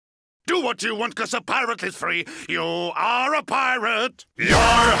Do what you want, 'cause a pirate is free. You are a pirate.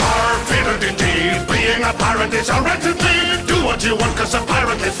 Yar-har, fiddle-dee-dee. Being a pirate is a right-to-be. Do what you want, 'cause a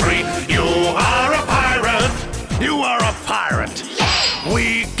pirate is free. You are a pirate. You are a pirate.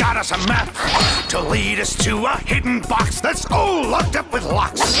 We got us a map to lead us to a hidden box that's all locked up with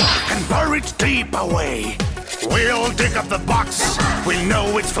locks and buried deep away. We'll dig up the box. We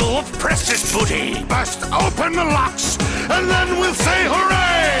know it's full of precious booty. Bust open the locks, and then we'll say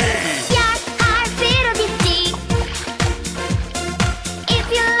hooray! Yar-har, fiddle-dee-dee. If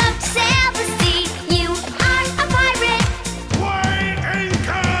you love to sail the sea, you are a pirate. Weigh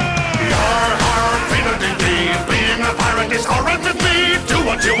anchor! Yar-har, fiddle-dee-dee. Being a pirate is alright with me. Do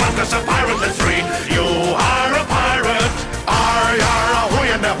what you want, 'cause a pirate is free. You are a pirate. Ar-yar, ahoy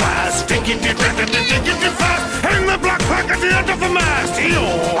in the blast. Dig-it fast. Hang the black flag at the end of the mast. You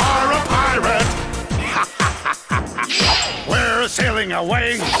are a pirate. We're sailing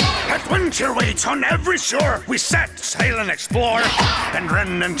away. Adventure waits on every shore. We set sail and explore, and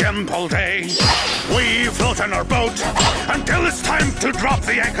run and jump all day. We float on our boat until it's time to drop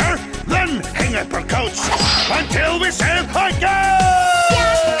the anchor. Then hang up our coats until we sail again.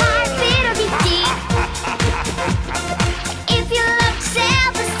 Yar-har, fiddle-dee-dee. If you love to sail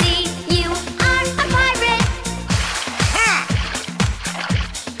the sea, you are a pirate.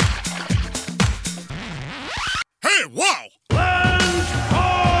 Hey, wow! Land ho!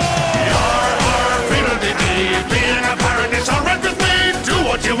 Yar-har, fiddle-dee-dee. Being a pirate is alright with me. Do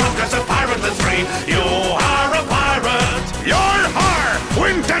what you want, 'cause a pirate is free. You are a pirate. Yar-har!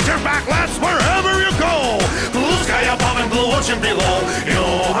 Wind at your back, lads, wherever you go. Blue sky above and blue ocean below. You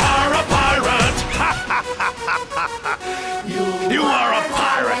are a pirate. You are a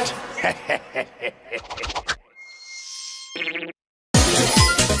pirate.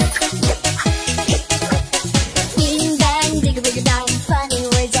 Bing bang, digga digga dong. Funny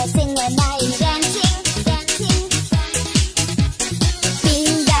words I sing when I am dancing.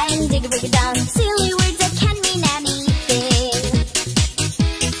 Bing bang, digga digga dong. Silly words that can mean anything.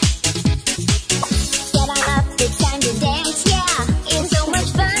 Get on up, it's time to dance, yeah. It's so much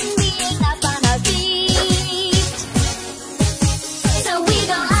fun being up on our feet. So we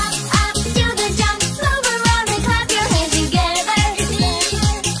go up, up, do the jump, move around and clap your hands together.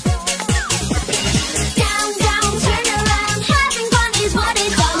 Down, down, turn around, having fun is what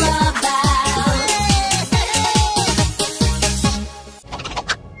it's all about.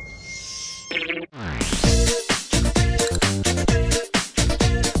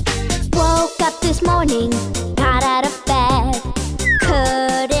 Woke up this morning, got out of bed,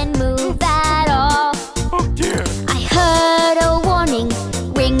 couldn't move at all. Oh dear. I heard a warning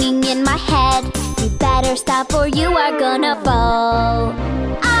ringing in my head. You better stop or you are gonna fall.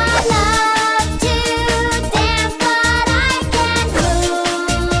 I love to dance, but I can't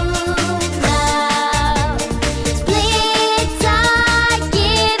move now. Splits are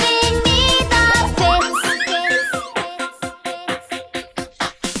giving me the fits.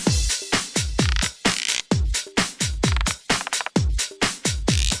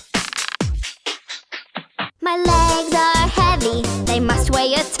 My legs are heavy, they must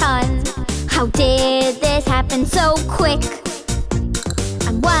weigh a ton. How did this happen so quick?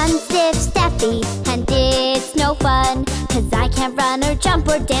 I'm one stiff Steffi, and it's no fun, 'cause I can't run or jump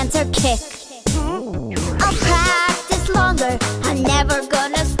or dance or kick. I'll practice longer, I'm never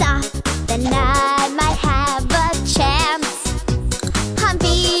gonna stop. Then I might have a chance. I'm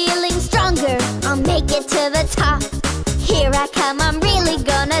feeling stronger, I'll make it to the top. Here I come, I'm really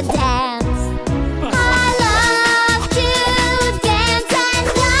gonna dance. I love to dance and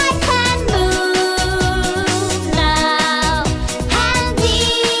I can move now. And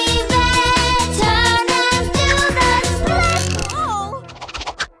even turn and do the split. Oh.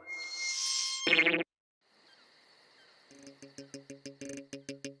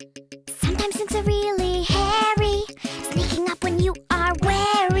 Sometimes things are really hairy, sneaking up when you are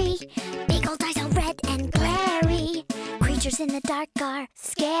wary. Big old eyes all red and glary. Creatures in the dark are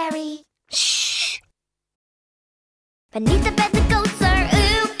scary. Shh. Beneath the bed, the ghosts are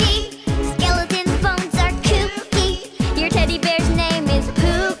ooky. Skeleton bones are kooky. Your teddy bear's name is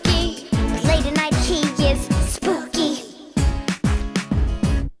Pookie. But late at night, he is spooky.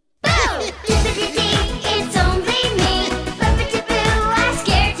 Boo! Dippity-dee, it's only me. Bumpity-boo, I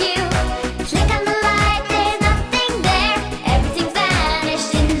scared you. Click on the light, there's nothing there. Everything's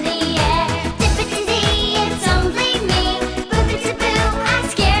vanished in the air. Dippity-dee, it's only me. Bumpity-boo, I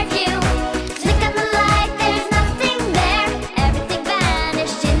scared you. Click on the light, there's nothing there. Everything vanished.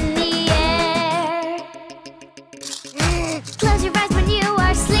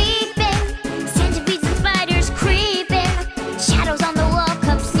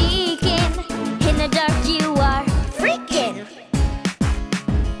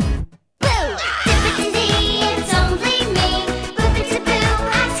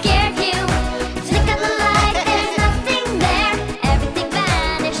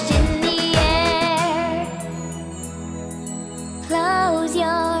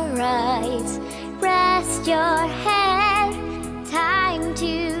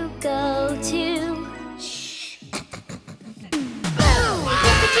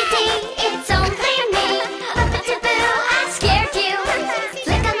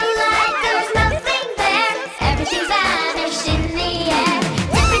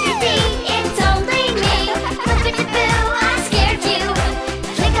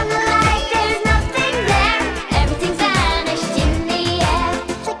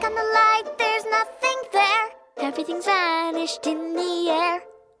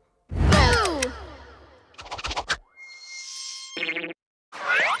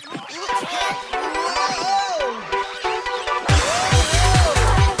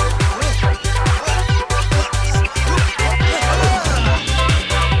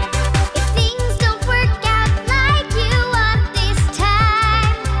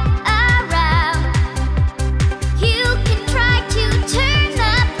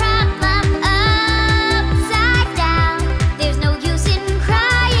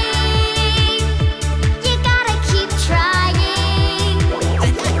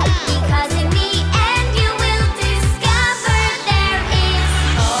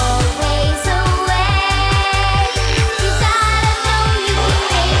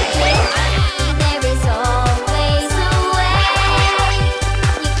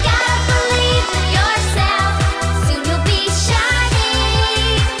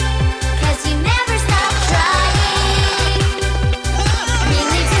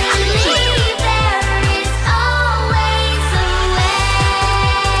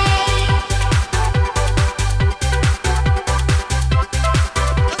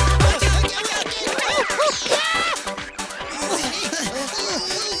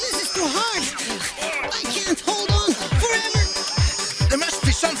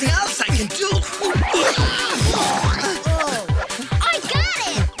 can do. I got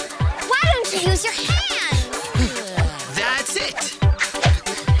it! Why don't you use your hands? That's it.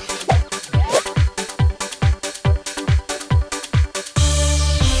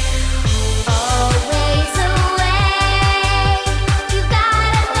 Always away. You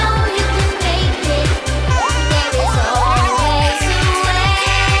gotta know you can make it. There is always a way.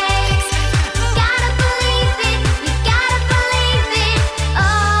 You gotta believe it. You gotta believe it.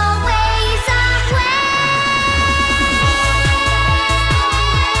 Always a way.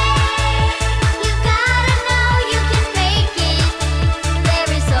 You gotta know you can make it. There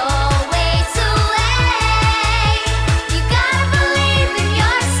is always a way. You gotta believe in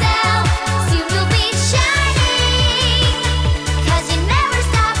yourself. Soon you'll be shining. 'Cause you never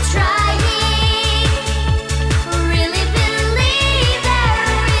stop trying. Really believe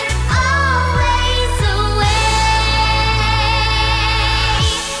there is always a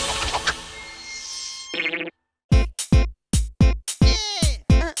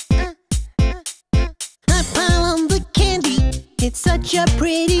I pile on the candy, it's such a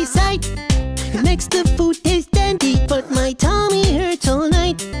pretty sight. It makes the food taste dandy, but my tummy hurts all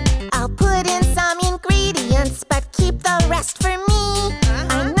night. I'll put in some ingredients, but keep the rest for me.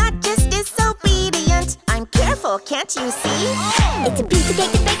 I'm not just disobedient, I'm careful, can't you see? It's a piece of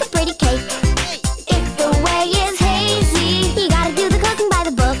cake to bake a pretty cake. If the way is hazy, you gotta do the cooking by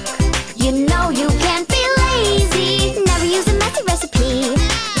the book. You know you can't be lazy. Never use a messy recipe.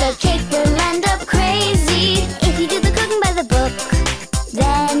 The cake will end up crazy. If you do the cooking by the book,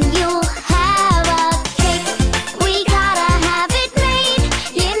 then you'll have a cake. We gotta have it made.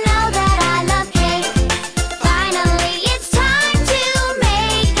 You know that I love cake. Finally, it's time to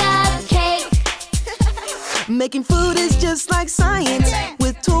make a cake. Making food is just like science,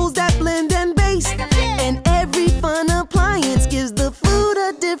 with tools that blend and base. And every fun appliance gives the food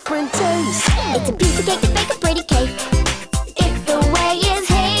a different taste. It's a piece of cake to bake a pretty cake. If the way is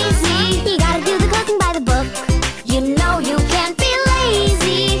hazy, you gotta do the cooking by the book. You know you can't be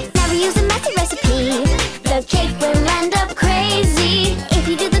lazy. Never use a messy recipe. The cake will end up crazy. If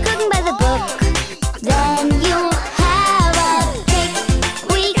you do the cooking by the book, then you'll have a cake.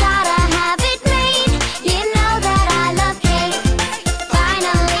 We gotta have it made. You know that I love cake.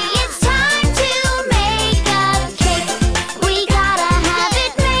 Finally, it's time to make a cake. We gotta have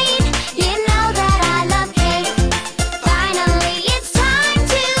it made. You know that I love cake. Finally, it's time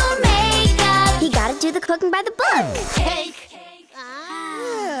to make a. You gotta do the cooking by the book. Cake!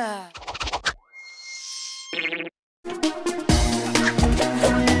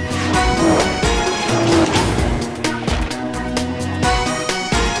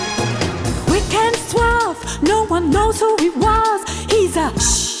 Quick and suave, no one knows who he was. He's a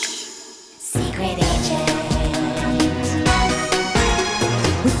Secret agent.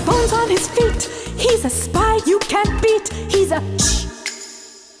 with bones on his feet. He's a spy you can't beat. He's a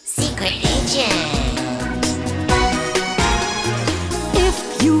Secret agent.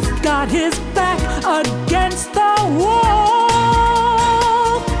 If you've got his back against the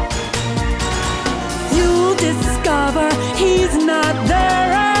wall, you'll discover he's not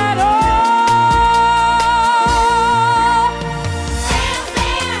there at all.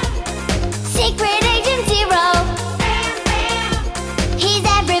 Secret Agent Zero. He's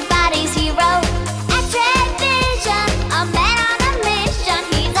everybody's hero. X-ray vision, a man on a mission.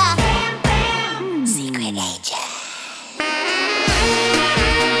 He's a secret agent.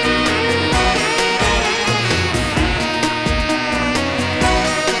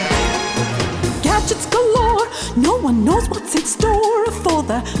 Gadgets galore, no one knows what's in store for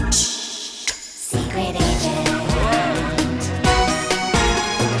the Secret agent.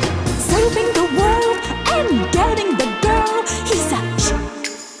 saving the world and getting the girl. He's a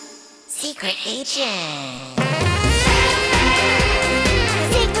Secret agent.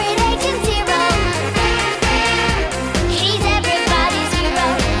 Secret Agent Zero. He's everybody's hero.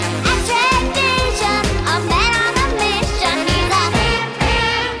 X-ray vision, a man on a mission. He's a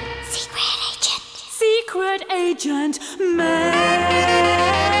secret agent. secret agent man.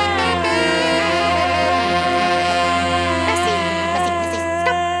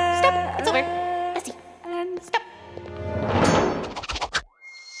 Stop. It's over. Bessie. Stop.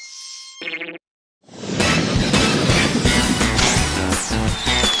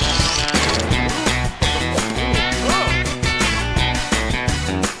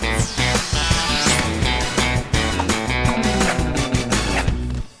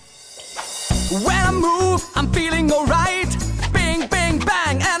 When I move, I'm feeling alright. Bing, bing,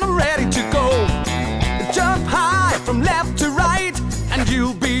 bang, and I'm ready to go. Jump high from left to right, and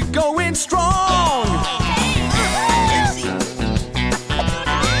you'll be going strong.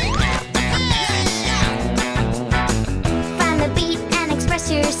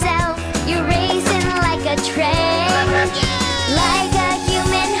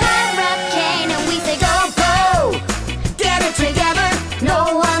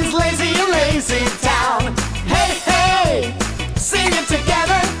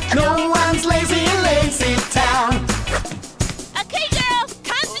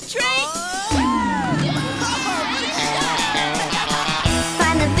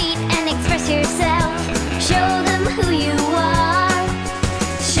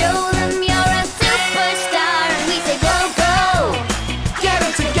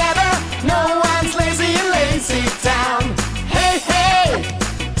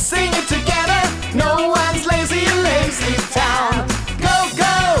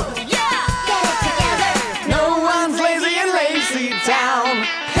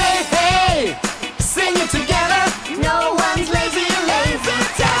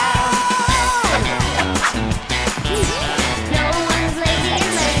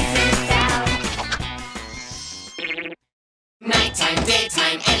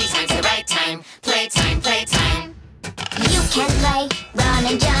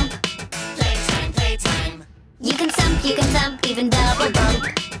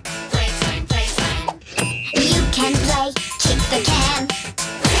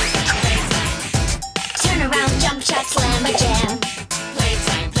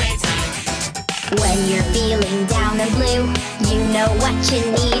 When you're feeling down and blue, you know what you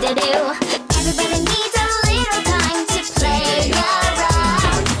need to do. Everybody needs a little time to play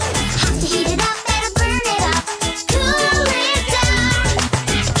around. Have to heat it up, better burn it up, cool it down.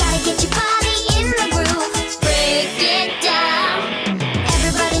 Gotta get your body in the groove, break it down.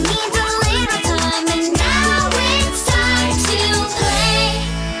 Everybody needs a little time, and now it's time to play.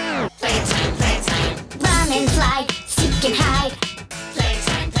 Playtime, playtime. Run and slide, seek and hide.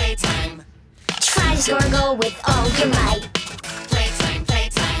 Playtime, playtime. Try to score a goal with all your might. Playtime,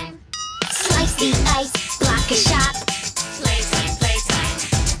 playtime. Slice the ice, block a shot. Playtime, playtime.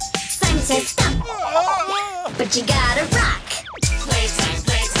 Simon says stop, but you gotta rock. Playtime,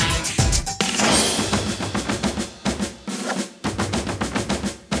 playtime.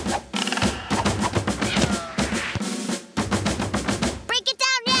 Break it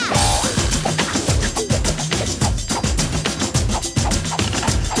down now.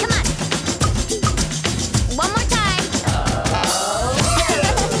 Come on. One more time.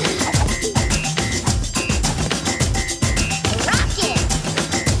 Rock it.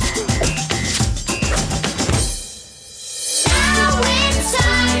 Now it's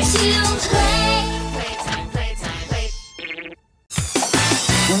time to play. Playtime, playtime, play.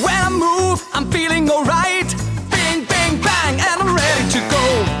 When I move, I'm feeling alright. Bing, bing, bang, and I'm ready to go.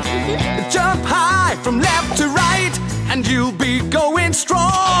 Jump high from left to right, and you'll be going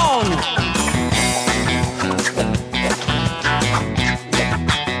strong.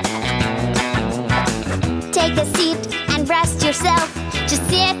 Take a seat and rest yourself. Just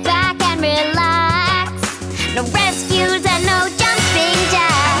sit back and relax. No rescues and no jumping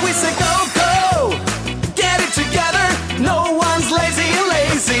jacks. We say go, go, get it together. No one's lazy in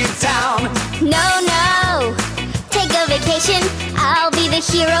LazyTown. No, no. Take a vacation. I'll be the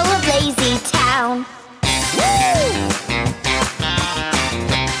hero of LazyTown.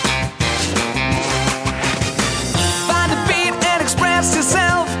 Find a beat and express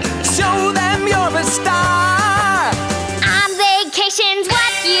yourself. Show them you're a star. On vacation's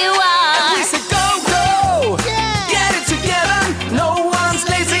what you are. We say go, go, get it together. No one's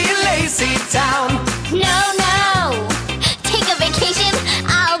lazy in LazyTown. No, no. Take a vacation.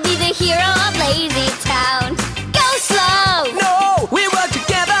 I'll be the hero of LazyTown. Go slow. No, we work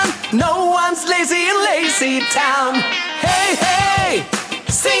together. No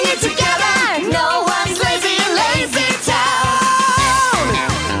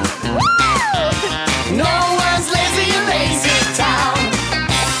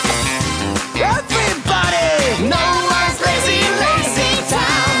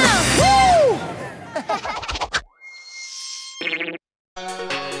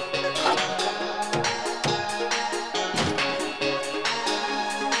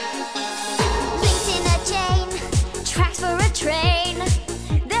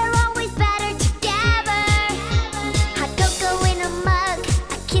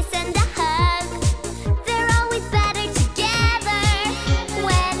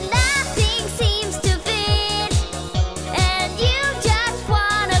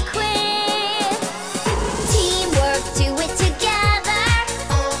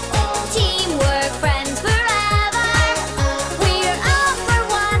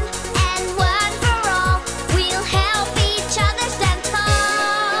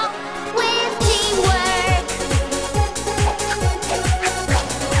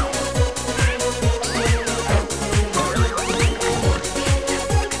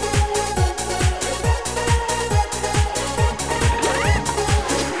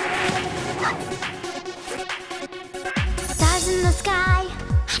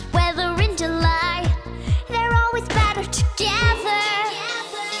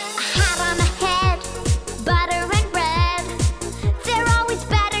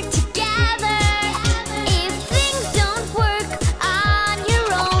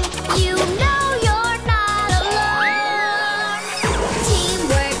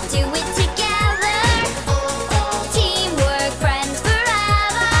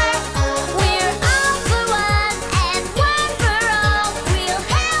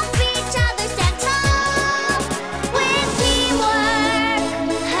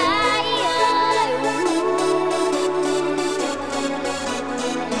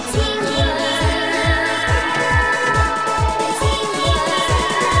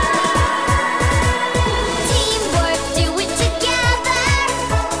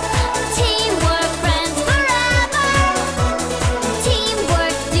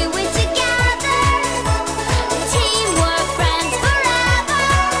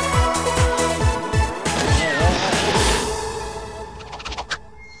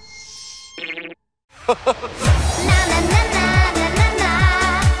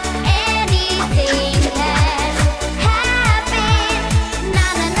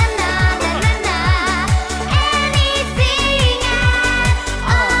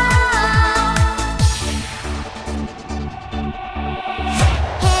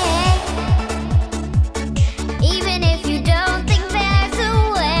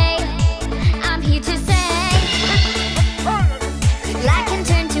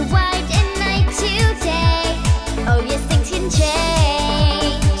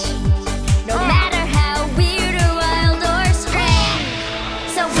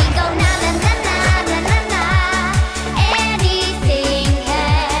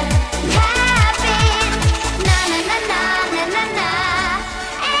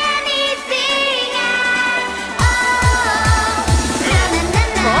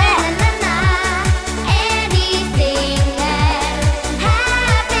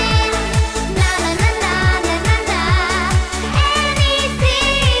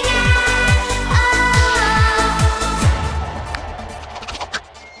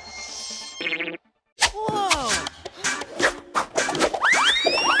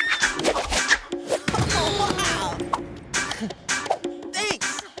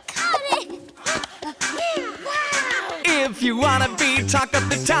If you wanna be talk of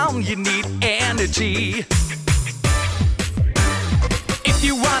the town, you need energy. If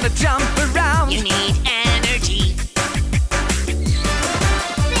you wanna jump around, You need energy.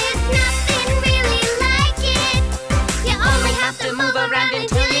 There's nothing really like it. You only have to move around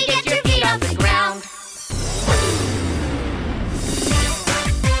until you get your feet off the ground.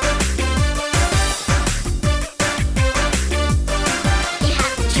 You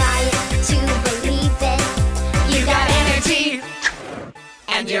have to try it to believe it. You got energy,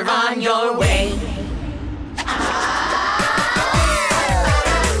 and you're on your way.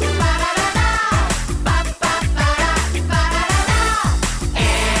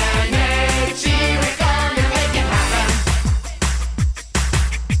 Energy, we're gonna make it happen.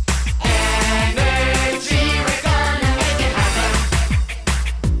 Energy, we're gonna make it happen.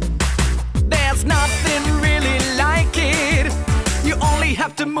 there's nothing really like it. You only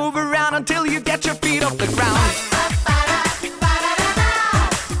have to move around until you get your feet off the ground.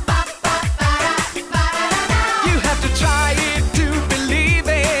 You have to try it to believe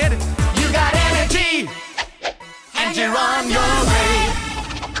it. You got energy, and you're on your way.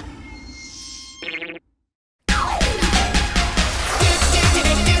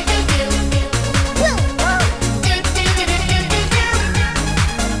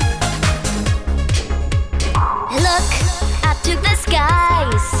 Look up to the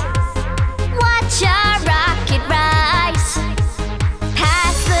skies. Watch a rocket rise.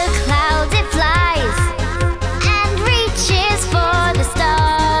 Past the clouds it flies and reaches for the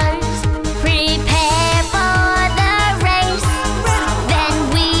stars. Prepare for the race. Then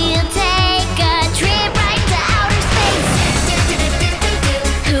we'll take a trip right to outer space.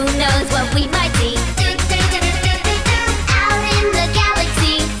 Who knows what we might see out in the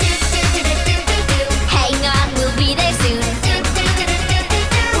galaxy. Hang on, we'll be there soon.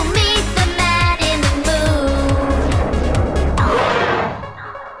 We'll meet the man in the moon.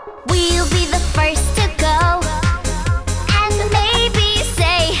 We'll be the first to go and maybe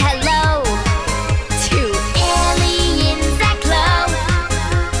say hello to aliens that glow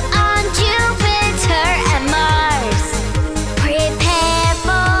on Jupiter and Mars. Prepare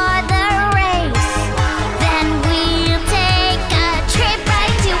for the race. Then we'll take a trip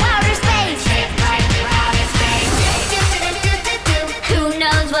right to outer space. Who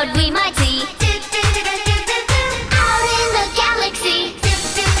knows what we might see out in the galaxy.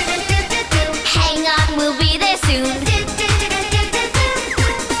 Hang on, we'll be there soon. 8,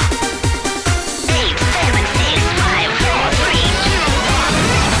 7, 6, 5, 4, 3, 2, 1.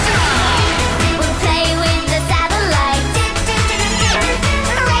 We'll play with the satellites.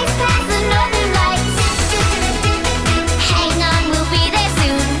 Race past the northern lights. Hang on, we'll be there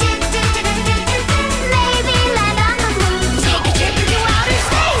soon. Maybe land on the moon. Take a trip into outer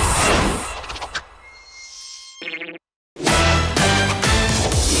space.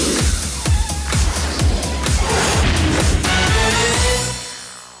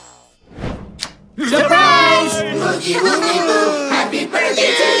 Surprise! Boogie Woogie Boo, happy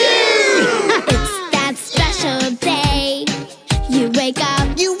birthday to you! It's that special day. You wake up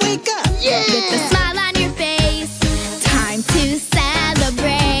with a smile on your face. Time to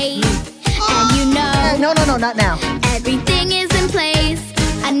celebrate. And you know No, not now. everything is in place.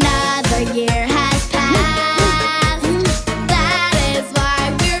 Another year has passed. That is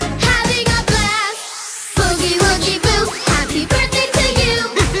why we're having a blast. Boogie Woogie Boo, happy birthday to you.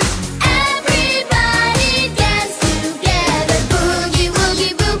 Everybody dance together. Boogie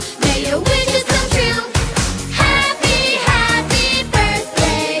Woogie Boo, may your wishes come true. Happy, happy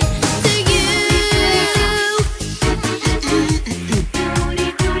birthday to you.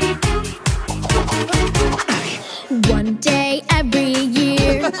 One day every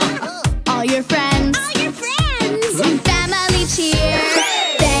year, all your friends and family cheer.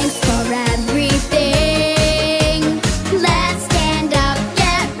 Thanks for everything. Let's stand up,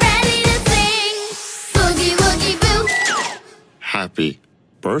 get ready to sing. Boogie Woogie Boo. Happy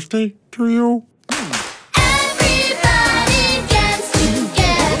birthday to you. Everybody dance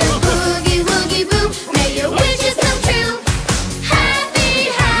together. Boogie Woogie Boo, may your wishes come true. Happy,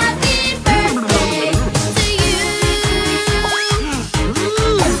 happy birthday to you.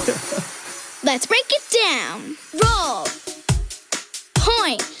 Let's break it down. Roll.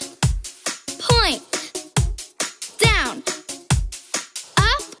 Point. Point. Down.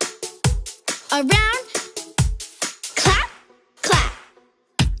 Up. Around. Clap. Clap.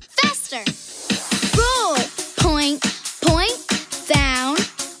 Faster. Roll. Point. Point. Down.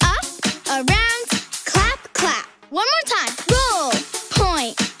 Up. Around. Clap. Clap. One more time. Roll.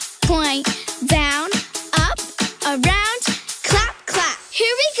 Point. Point. Down. Up. Around. Clap. Clap.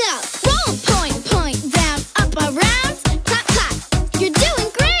 Here we go. Roll. Point. Point. Down. Up. Around.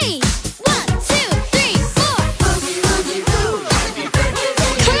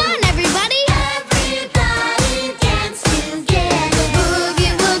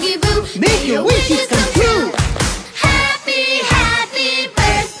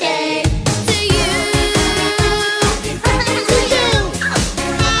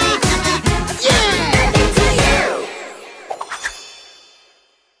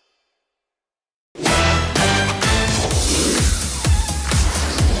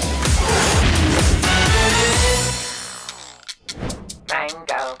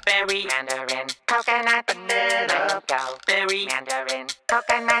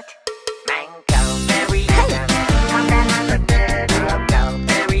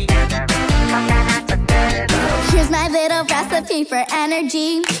 recipe for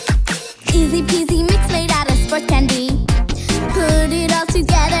energy. Easy peasy mix made out of sports candy. Put it all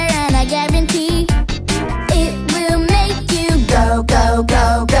together and I guarantee it will make you go, go,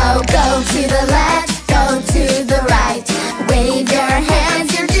 go, go, go to the left, go to the right. Wave your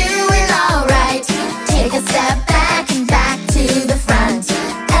hands, you're doing alright. Take a step back and back to the front.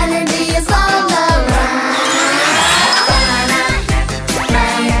 Energy is all around. Banana,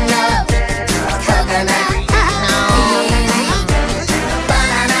 mango, coconut, kiwi.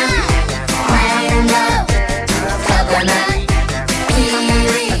 Banana, mango, coconut,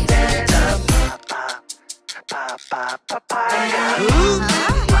 kiwi.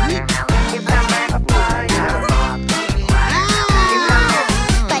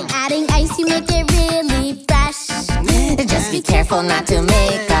 By adding ice, you make it really fresh. Just be careful not to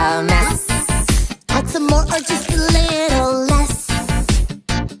make a mess. Add some more or just a little less.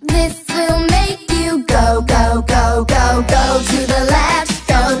 This will make you go, go, go, go, go to the left,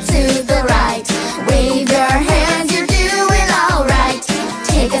 go to the right. Wave your hands, you're doing alright.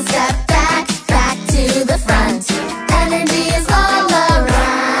 Take a step back, back to the front. Energy is all around.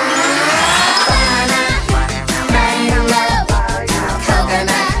 Banana, mango,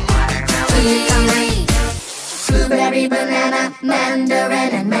 coconut, kiwi. Blueberry, banana,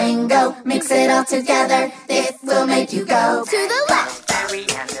 mandarin, and mango. Mix it all together, this will make you go to the left,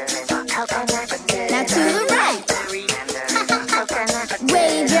 now to the right.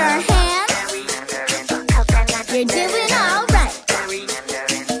 Wave your hands, you're doing alright.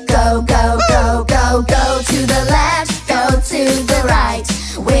 Go, go, go, go, go to the left, go to the right.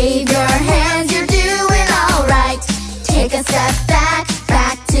 Wave your hands, you're doing alright. Take a step back,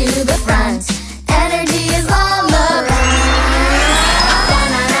 back to the front. Energy is all around.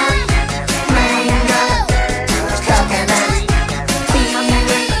 Banana, mango, coconut,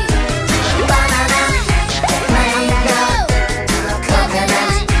 kiwi. Banana, mango,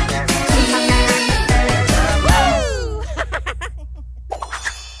 coconut, kiwi. Woo!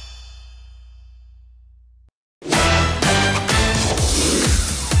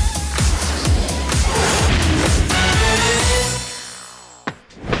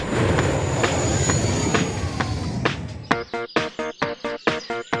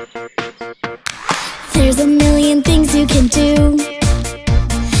 There's a million things you can do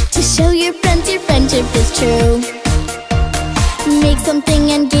to show your friends your friendship is true. Make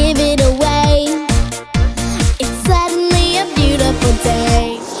something and give it away. It's suddenly a beautiful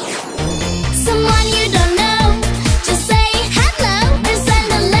day. Someone you don't know, just say hello or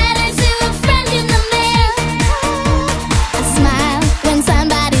send a letter to a friend in the mail. A smile when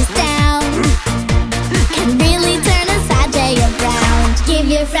somebody's down can really turn a sad day around. Give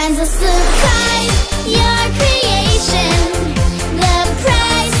your friends a surprise, your creation, the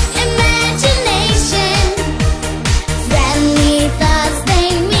prize, imagination. Friendly thoughts, they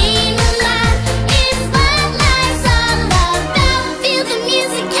mean a lot. It's what life's all about. Feel the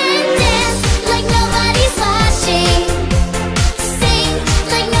music and dance like nobody's watching. Sing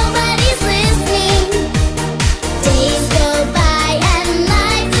like nobody's listening. Days go by and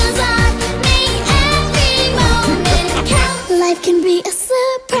life goes on. Make every moment count. Life can be a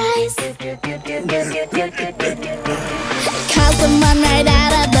surprise. Call someone right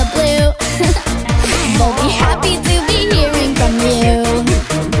out of the blue. They'll be happy to be hearing from you.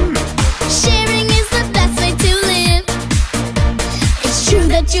 Sharing is the best way to live. It's true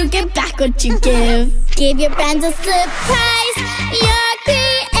that you get back what you give. Give your friends a surprise, your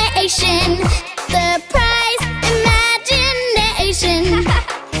creation, the prize, imagination.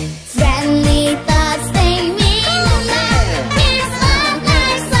 Friendly thoughts, they mean a lot. It's what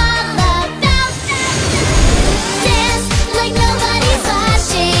life's all about. Dance like nobody's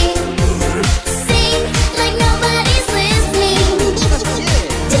watching. Sing like nobody's listening.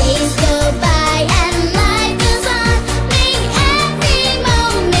 Days go by and life goes on. Make every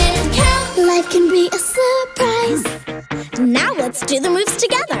moment count. Life can be a surprise. Now let's do the moves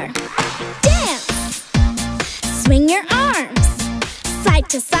together. Dance. Swing your arms side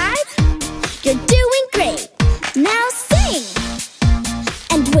to side. You're doing great. Now sing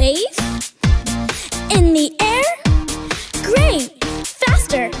and wave